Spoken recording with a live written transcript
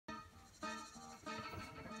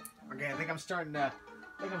Okay, I think I'm starting to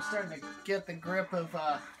get the grip of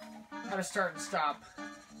how to start and stop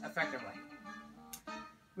effectively.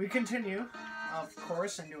 We continue, of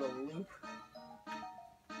course, into a loop.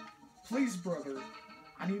 Please, brother.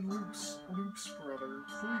 I need loops. Loops, brother.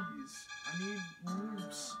 Please. I need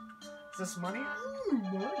loops. Is this money? Ooh,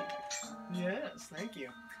 money. Yes, thank you.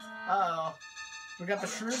 Uh-oh. We got the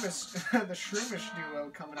Shroomish, the Shroomish duo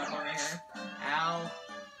coming up over here. Ow.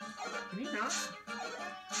 Can you not?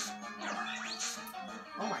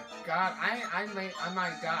 Oh my god, I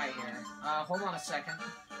might die here. Hold on a second.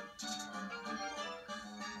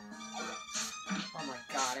 Oh my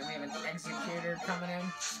god, and we have an Executor coming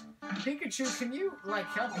in. Pikachu, can you, like,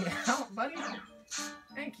 help me out, buddy?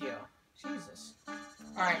 Thank you. Jesus.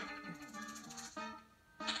 Alright.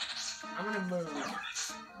 I'm gonna move.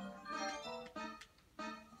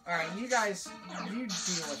 Alright, you guys, you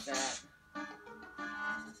deal with that.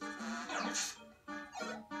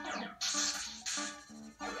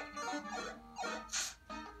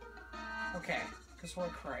 Okay, because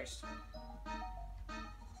Lord Christ.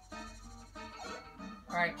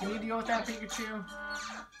 Alright, can you deal with that, Pikachu?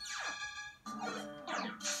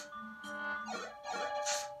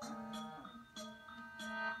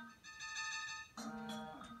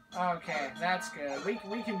 Okay, that's good. We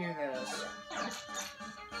can do this.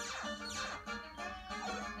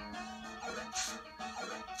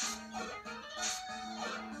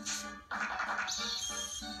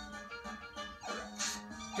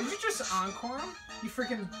 Did you just encore him? You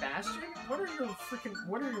freaking bastard? What are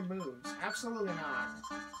your moves? Absolutely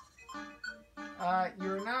not.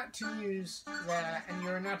 You're not to use that, and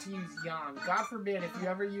you're not to use yawn. God forbid if you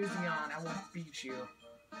ever use yawn, I will beat you.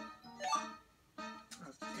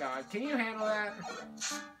 Oh god, can you handle that?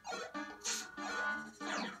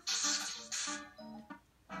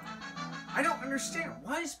 I don't understand.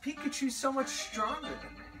 Why is Pikachu so much stronger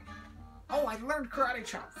than me? Oh, I learned Karate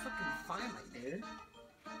Chop. Fucking finally, dude.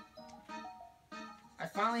 I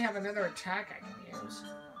finally have another attack I can use.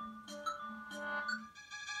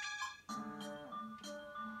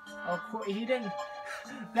 Oh, he didn't...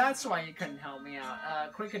 That's why he couldn't help me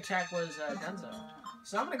out. Quick attack was Dunzo.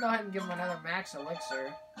 So I'm going to go ahead and give him another max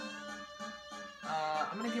elixir.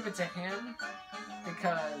 I'm going to give it to him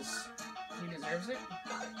because he deserves it.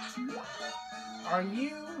 Are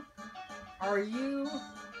you...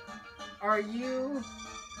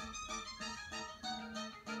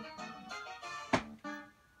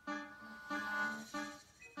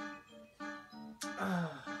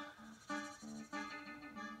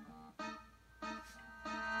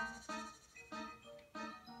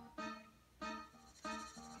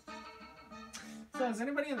 So does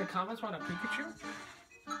anybody in the comments want a Pikachu?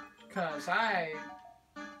 Cause I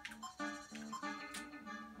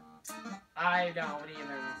don't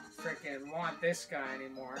even freaking want this guy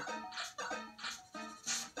anymore.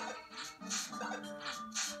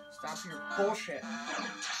 Stop your bullshit.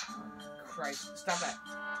 Christ, stop that.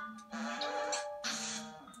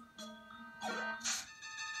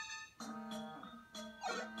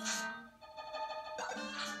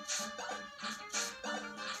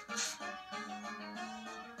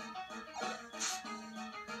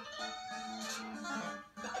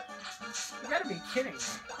 You gotta be kidding me.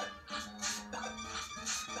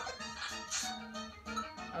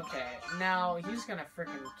 Okay, now he's gonna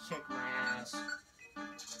freaking kick my ass.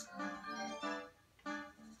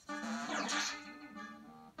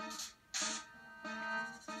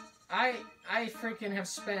 I freaking have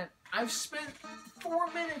spent... I've spent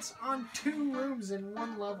 4 minutes on 2 rooms in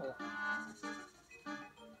 1 level.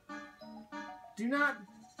 Do not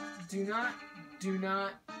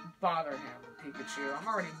bother him, Pikachu. I'm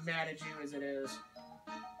already mad at you as it is.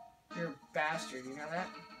 You're a bastard, you know that?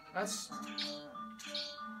 That's...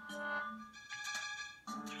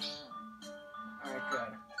 Alright,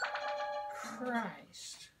 good.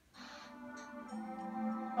 Christ.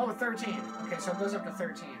 Oh, 13. Okay, so it goes up to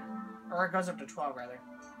 13. Or it goes up to 12, rather.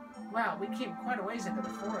 Wow, we came quite a ways into the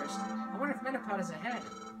forest. I wonder if Metapod is ahead.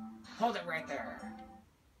 Hold it right there.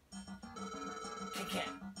 Kick it.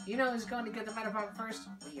 You know who's going to get the Metapod first?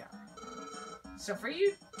 We are. So for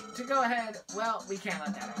you to go ahead, well, we can't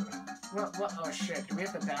let that happen. What? Oh shit, do we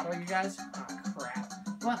have to battle you guys? Oh crap.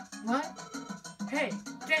 What? Hey,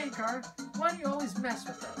 Gengar, why do you always mess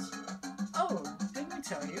with us? Oh, didn't we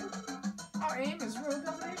tell you? Our aim is world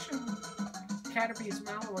domination. Caterpie's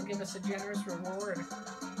mount will give us a generous reward.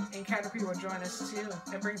 And Caterpie will join us too.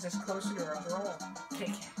 That brings us closer to our goal. Kick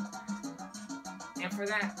it. And for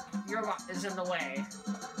that, your lot is in the way.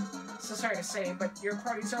 So sorry to say, but your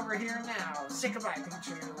party's over here now. Say goodbye,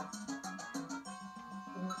 Pikachu.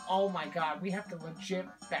 Oh my god, we have to legit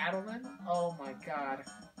battle them? Oh my god.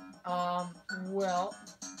 Well...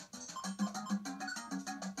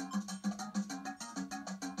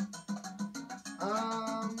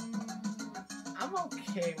 I'm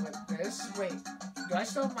okay with this. Wait, do I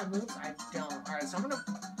still have my moves? I don't. Alright, so I'm gonna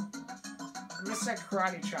set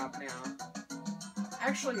Karate Chop now.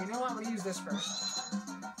 Actually, you know what? I'm gonna use this first.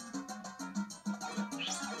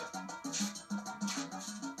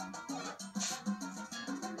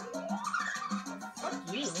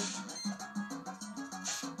 Fuck you.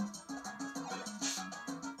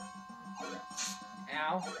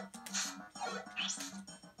 Ow.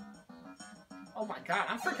 Oh my god,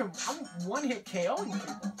 I'm one-hit KOing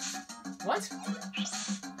people. What?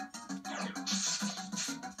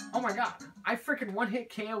 Oh my god, I freaking one-hit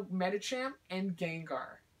KO Medicham and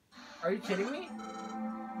Gengar. Are you kidding me?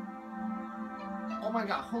 Oh my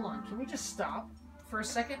god, hold on, can we just stop for a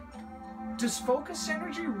second? Does Focus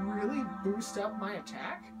Energy really boost up my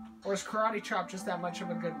attack? Or is Karate Chop just that much of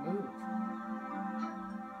a good move?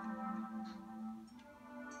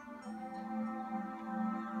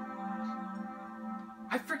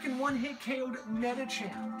 I freaking one-hit KO'd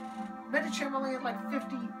Medicham. Medicham only had like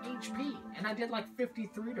 50 HP, and I did like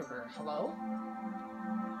 53 to her. Hello?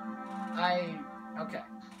 Okay.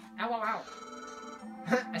 Ow, ow, ow.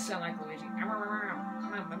 I sound like Luigi. Ow, ow, ow, ow.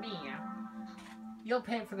 Mamma mia. You'll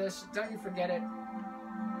pay for this. Don't you forget it.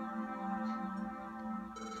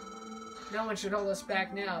 No one should hold us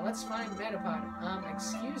back now. Let's find Metapod.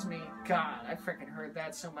 Excuse me. God, I freaking heard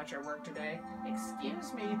that so much at work today.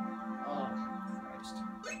 Excuse me. Oh, Christ.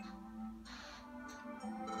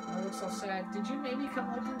 Oh, looks all sad. Did you maybe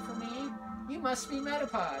come looking for me? You must be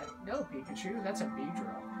Metapod. No, Pikachu. That's a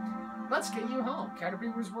Beedrill. Let's get you home.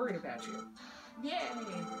 Caterpie was worried about you. Yay!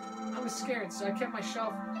 I was scared, so I kept my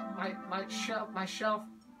shelf. I kept my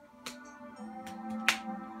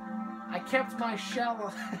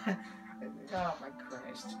shell. Oh my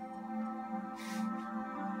Christ.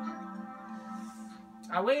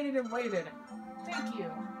 I waited and waited. Thank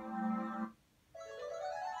you.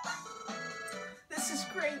 This is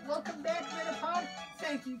great. Welcome back, Metapod.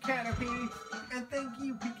 Thank you, Caterpie. And thank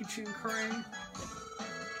you, Pikachu and Corang.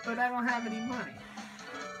 But I don't have any money.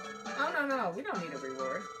 Oh, no. We don't need a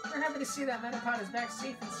reward. We're happy to see that Metapod is back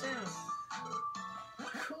safe and sound.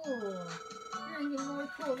 Cool. You're even more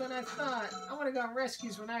cool than I thought. I want to go on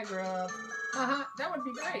rescues when I grow up. That would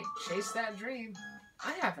be great. Chase that dream.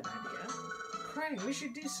 I have an idea. Corang, we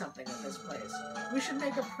should do something with this place. We should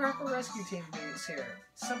make a proper rescue team base here.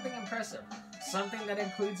 Something impressive. Something that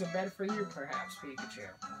includes a bed for you, perhaps, Pikachu.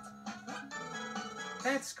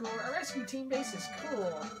 That's cool. A rescue team base is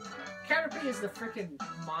cool. Caterpie is the freaking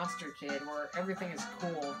monster kid where everything is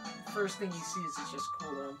cool. First thing he sees is just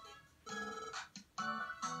cool to him.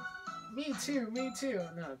 Me too.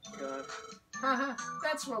 Oh, God. Haha,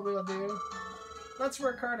 that's what we'll do. Let's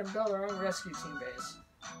work hard and build our own rescue team base.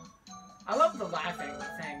 I love the laughing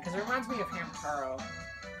thing, because it reminds me of Hamtaro.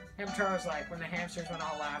 Hamtaro's like, when the hamsters went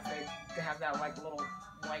all laugh, they have that, like, little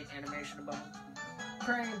white animation above them.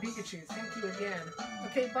 Corang and Pikachu, thank you again.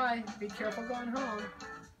 Okay, bye. Be careful going home.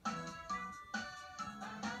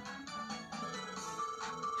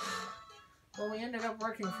 Well, we ended up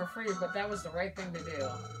working for free, but that was the right thing to do.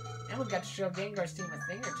 And we got to show Gengar's team a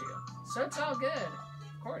thing or two. So it's all good.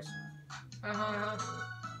 Of course.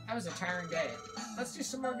 That was a tiring day. Let's do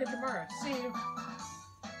some more good tomorrow. See you.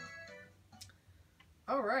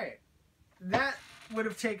 Alright. That would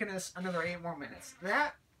have taken us another 8 more minutes.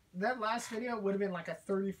 That last video would have been like a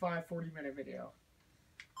 35, 40-minute video.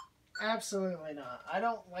 Absolutely not. I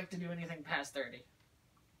don't like to do anything past 30.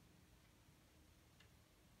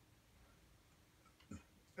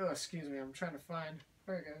 Oh, excuse me. I'm trying to find...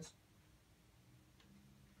 There it goes.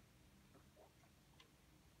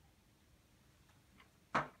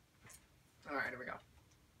 Alright, here we go.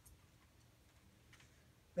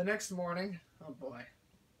 The next morning... Oh, boy.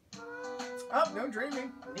 Oh, no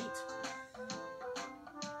dreaming. Neat.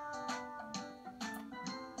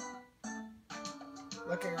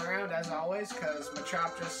 Looking around, as always, because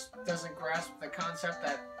Machop just doesn't grasp the concept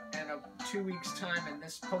that in 2 weeks' time in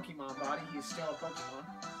this Pokemon body, he's still a Pokemon.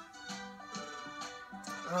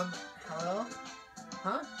 Hello?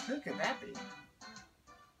 Huh? Who could that be?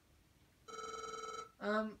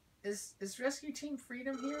 Is Rescue Team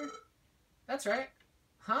Freedom here? That's right.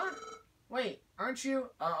 Huh? Wait, aren't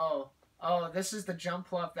you? Uh-oh. Oh, this is the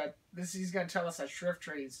Jumpluff that... He's gonna tell us that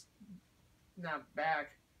Shriftree's not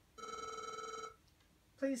back.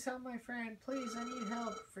 Please help my friend. Please, I need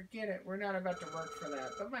help. Forget it. We're not about to work for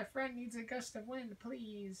that. But my friend needs a gust of wind,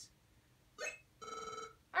 please.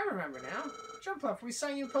 I remember now. Jumpluff, we saw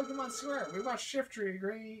you in Pokemon Square. We watched Shiftree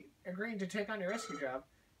agreeing to take on your rescue job.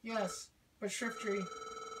 Yes, but Shiftree...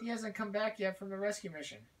 He hasn't come back yet from the rescue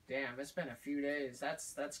mission. Damn, it's been a few days.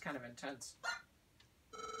 That's kind of intense.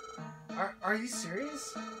 Are you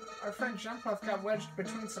serious? Our friend Jumpluff got wedged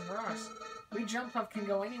between some rocks. We Jumpluff can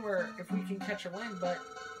go anywhere if we can catch a wind, but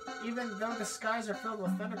even though the skies are filled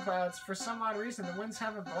with thunderclouds, for some odd reason the winds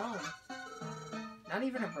haven't blown. Not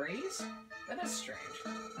even a breeze? That is strange.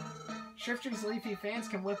 Shriftree's leafy fans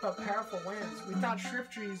can whip up powerful winds. We thought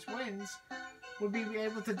Shriftree's winds would be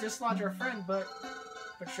able to dislodge our friend, but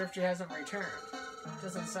Shriftry hasn't returned.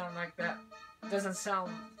 Doesn't sound like that. Doesn't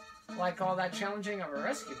sound like all that challenging of a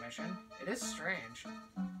rescue mission. It is strange.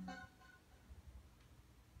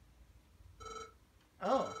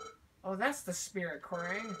 Oh, that's the spirit,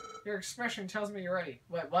 Corang. Your expression tells me you're ready.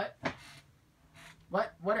 What?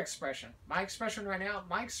 What expression? My expression right now?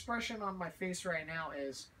 My expression on my face right now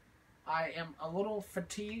is I am a little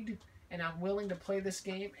fatigued and I'm willing to play this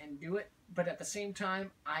game and do it, but at the same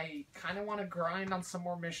time, I kind of want to grind on some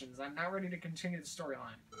more missions. I'm not ready to continue the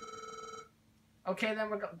storyline. Okay, then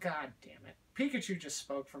we'll go. God damn it. Pikachu just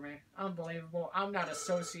spoke for me. Unbelievable. I'm not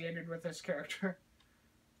associated with this character.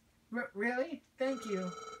 Really? Thank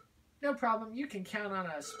you. No problem. You can count on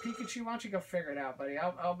us. Pikachu, why don't you go figure it out, buddy?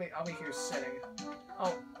 I'll be here sitting.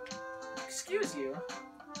 Oh, excuse you.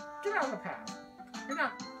 Get out of the path. You're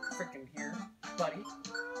not freaking here, buddy.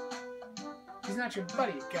 He's not your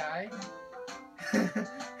buddy, guy.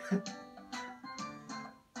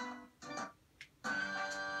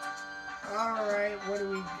 Alright, what do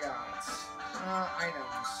we got?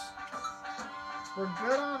 Items. We're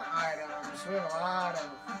good on items. We have a lot of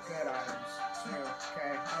good items, too.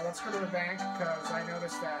 Okay, let's go to the bank, because I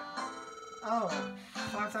noticed that... Oh,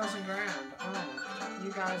 5,000 grand. Oh,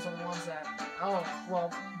 you guys are the ones that... Oh,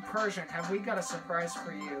 well, Persian, have we got a surprise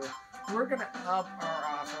for you? We're gonna up our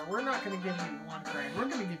offer. We're not gonna give you 1 grand. We're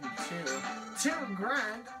gonna give you 2. 2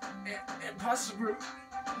 grand? Impossible.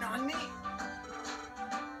 Not me.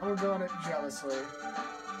 We're doing it jealously.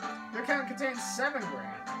 Your account contains 7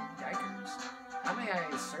 grand. Yikers. How may I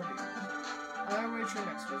serve you? I'll wait your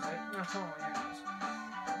next visit. Oh,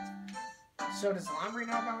 yes. So does Lombre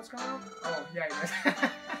know about what's going on? Oh, yeah, he does.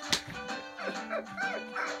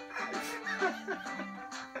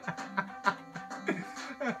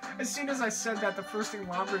 As soon as I said that, the first thing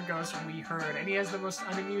Lombre goes, we heard, and he has the most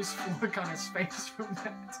unamused look on his face from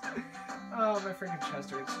that. Oh, my freaking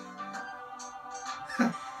chest hurts.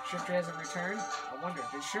 Shifter hasn't returned? I wonder,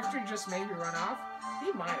 did Shifter just maybe run off?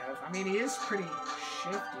 He might have. I mean, he is pretty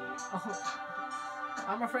shifty. Oh.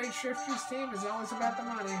 I'm afraid Shifty's team is always about the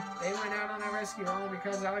money. They went out on a rescue only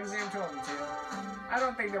because Alexander told them to. I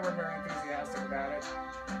don't think they were very enthusiastic about it.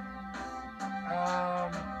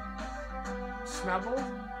 Snubble?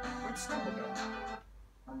 Where'd Snubble go?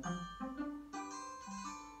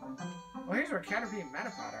 Well, here's where Caterpie and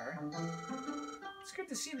Metapod are. It's good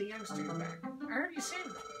to see the youngsters back. I heard you saved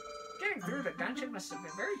them. Getting through the dungeon must have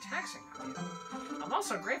been very taxing on you. I'm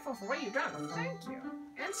also grateful for what you've done. Thank you.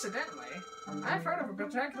 Incidentally, I've heard of a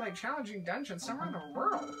particularly challenging dungeon somewhere in the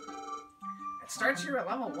world. It starts here at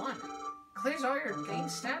level 1. Clears all your game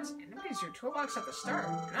stats and empties your toolbox at the start.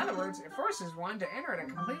 In other words, it forces one to enter in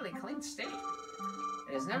a completely clean state.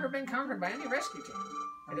 It has never been conquered by any rescue team.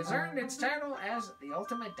 It has earned its title as the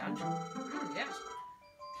ultimate dungeon. Yes.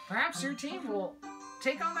 Perhaps your team will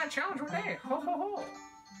take on that challenge one day. Ho ho ho.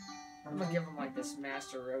 I'm gonna give him like this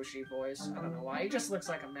Master Roshi voice. I don't know why. He just looks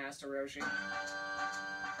like a Master Roshi.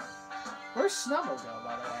 Where's Snubble go,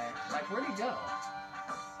 by the way? Like, where'd he go?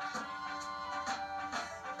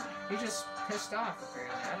 He just pissed off,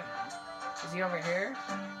 apparently. I don't know. Is he over here?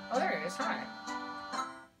 Oh, there he is. Hi.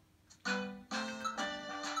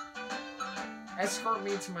 Escort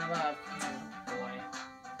me to my left. Oh, boy.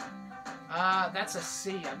 That's a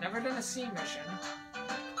C. I've never done a C mission.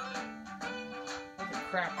 Holy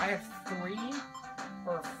crap. I have 3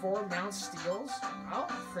 or 4 Mount Steels? I'll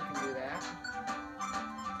freaking do that.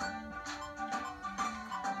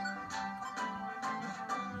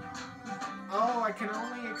 Oh, I can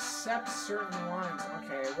only accept certain ones.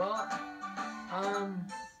 Okay, well,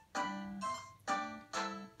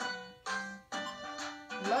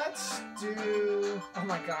 let's do... Oh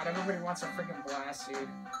my god, everybody wants a freaking blast seed.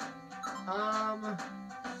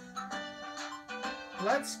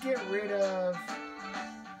 Let's get rid of...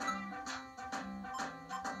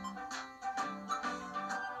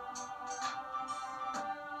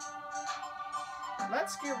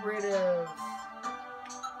 Let's get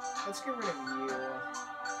rid of you.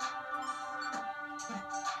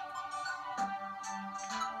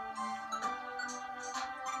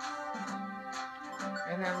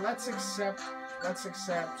 And then let's accept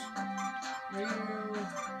you.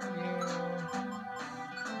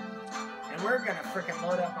 And And we're gonna freaking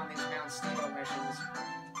load up on these Mount Steel missions.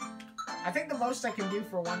 I think the most I can do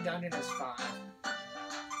for one dungeon is 5.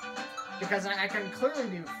 Because I can clearly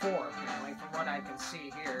do 4, apparently, from what I can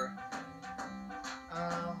see here.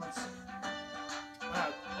 Let's see.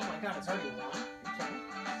 Oh my god, it's already 1? Okay.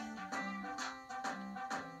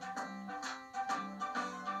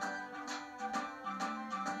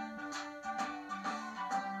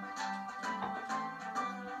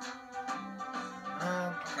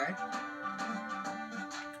 Okay.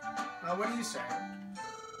 What do you say?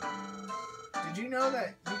 Did you know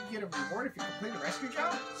that you can get a reward if you complete a rescue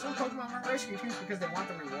job? Some Pokemon run rescue teams because they want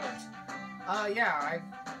the rewards. Yeah, I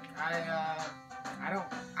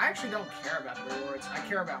actually don't care about the rewards. I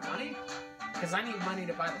care about money, because I need money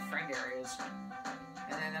to buy the friend areas.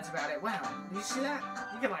 And then that's about it. Wow, did you see that?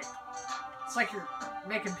 You can like, it's like you're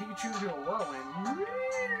making Pikachu into a whirlwind.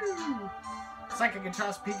 Woo! It's like I can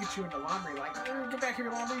toss Pikachu into laundry, like, get back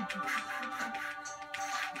here, laundry.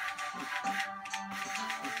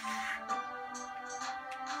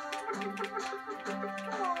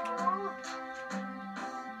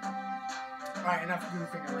 Alright, enough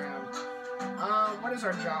goofing around. What is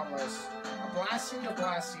our job list? A Blast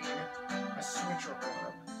Seed, a Switcher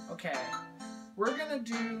Orb. Okay. We're gonna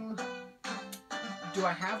do... Do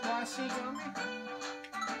I have Blast Seeds on me?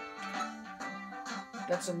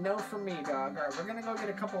 That's a no for me, dog. Alright, we're gonna go get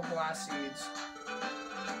a couple of Blast Seeds.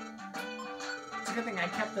 It's a good thing I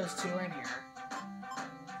kept those 2 in here.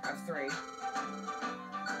 I have 3.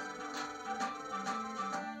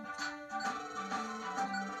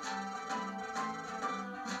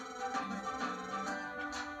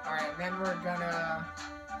 Then we're gonna...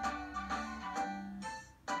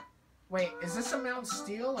 Wait, is this a Mount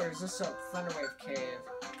Steel or is this a Thunderwave Cave?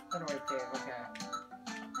 Thunderwave Cave, okay.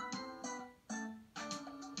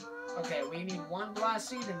 Okay, we need 1 Blast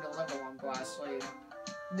Seed and deliver 1 Blast Seed.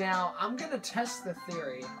 Now, I'm gonna test the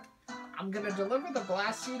theory. I'm gonna deliver the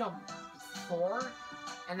Blast Seed on 4,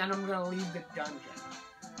 and then I'm gonna leave the dungeon.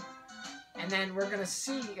 And then we're gonna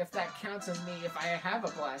see if that counts as me, if I have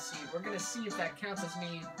a Blast Seed, we're gonna see if that counts as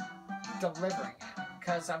me delivering it,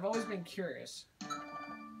 because I've always been curious.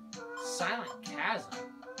 Silent Chasm?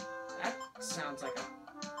 That sounds like a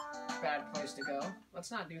bad place to go.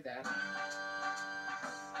 Let's not do that.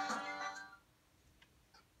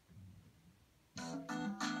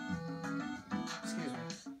 Excuse me.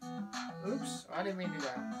 Oops, I didn't mean to do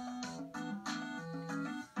that.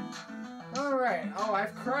 Alright, oh, I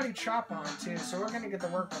have Karate Chop on too, so we're gonna get to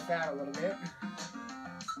work with that a little bit.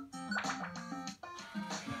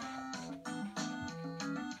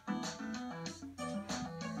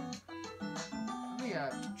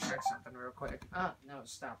 Check something real quick. Oh, no,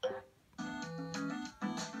 stop that.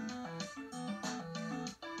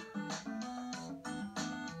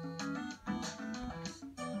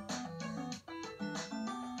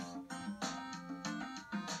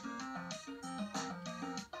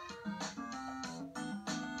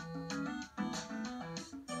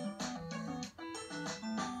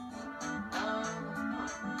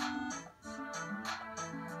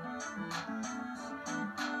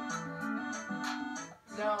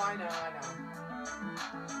 No, I know.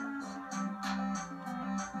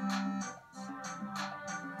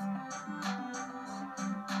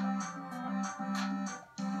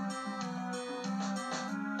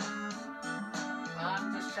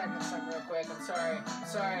 I'm just checking something real quick. I'm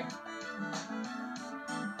sorry.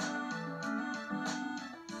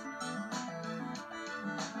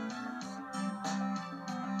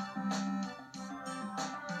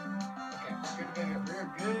 Okay, we're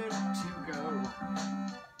good to go.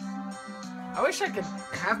 I wish I could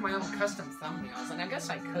have my own custom thumbnails, and I guess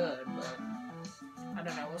I could, but I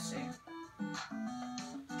don't know, we'll see.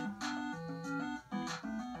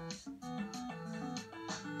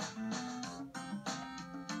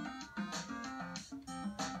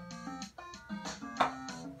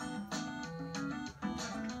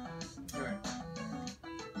 Alright.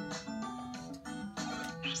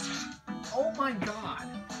 Oh my god!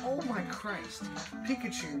 Oh my Christ!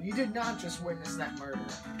 Pikachu, you did not just witness that murder.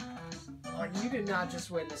 You did not just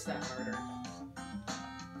witness that murder.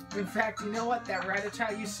 In fact, you know what? That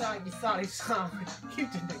Rattata you thought he saw, you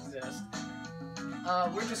didn't exist.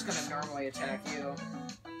 We're just gonna normally attack you.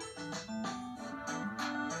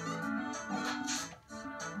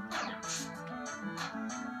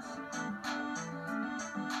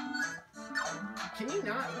 Can you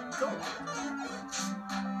not? Go.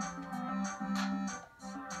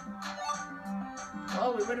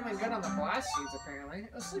 Well, we would have been good on the Blast Seeds, apparently.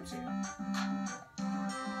 Oh, Sleep Seed.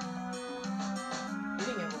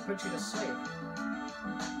 Eating it will put you to sleep.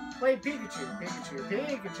 Wait, Pikachu,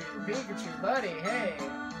 buddy, hey!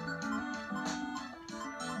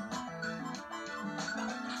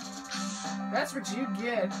 That's what you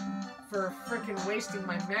get for freaking wasting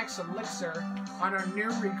my max elixir on our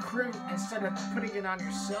new recruit instead of putting it on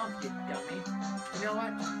yourself, you dummy. You know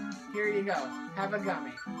what? Here you go. Have a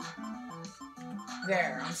gummy.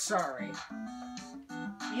 There, I'm sorry.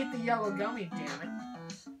 Eat the yellow gummy, damn it.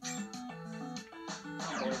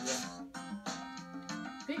 Oh, there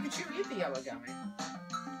you go. Pikachu, eat the yellow gummy.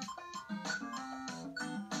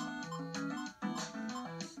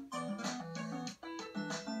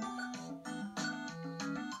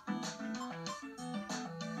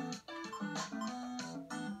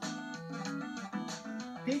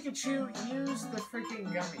 Pikachu, use the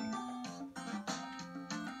freaking gummy.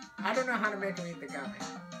 I don't know how to make him eat the gummy.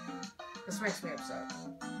 This makes me upset.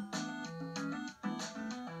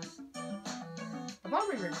 I'll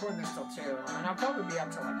probably record this till 2, and I'll probably be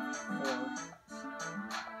up till like 4.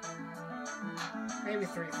 Maybe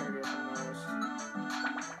 3:30 at the most.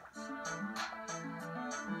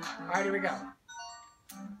 Alright, here we go.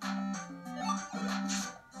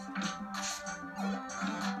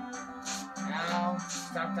 Now,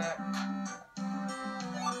 stop that.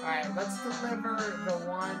 Alright, let's deliver the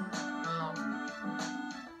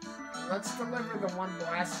one,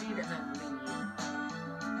 blast seed and then leave.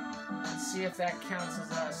 And see if that counts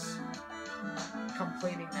as us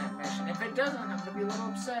completing that mission. If it doesn't, I'm gonna be a little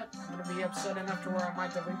upset. I'm gonna be upset enough to where I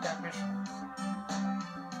might delete that mission.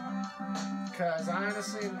 Because I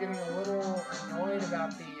honestly am getting a little annoyed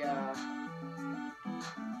about the,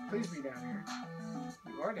 please be down here.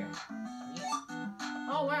 You are down. Yes.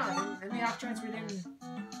 Oh wow, in the off chance we didn't...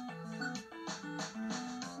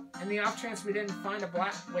 In the off chance we didn't find a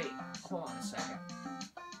black... Wait, hold on a second.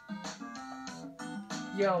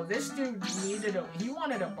 Yo, this dude needed a... He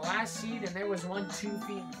wanted a blast seed and there was one 2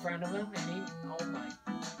 feet in front of him and he... Oh my...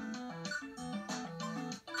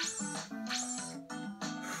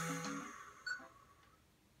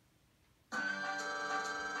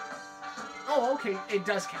 Oh, okay, it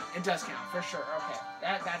does count. It does count, for sure. Okay,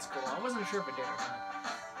 that's cool. I wasn't sure if it did or not.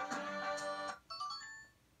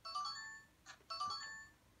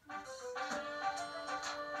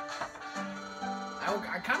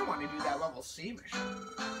 I kind of want to do that level C mission.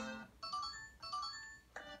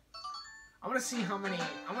 I want to see how many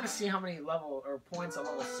level or points a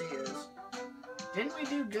level C is. Didn't we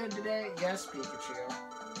do good today? Yes, Pikachu.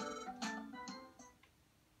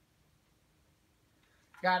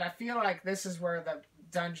 God, I feel like this is where the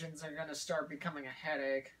dungeons are gonna start becoming a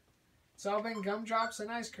headache. It's all been gumdrops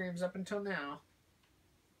and ice creams up until now.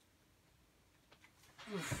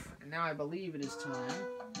 Oof. And now I believe it is time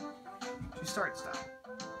to start stuff.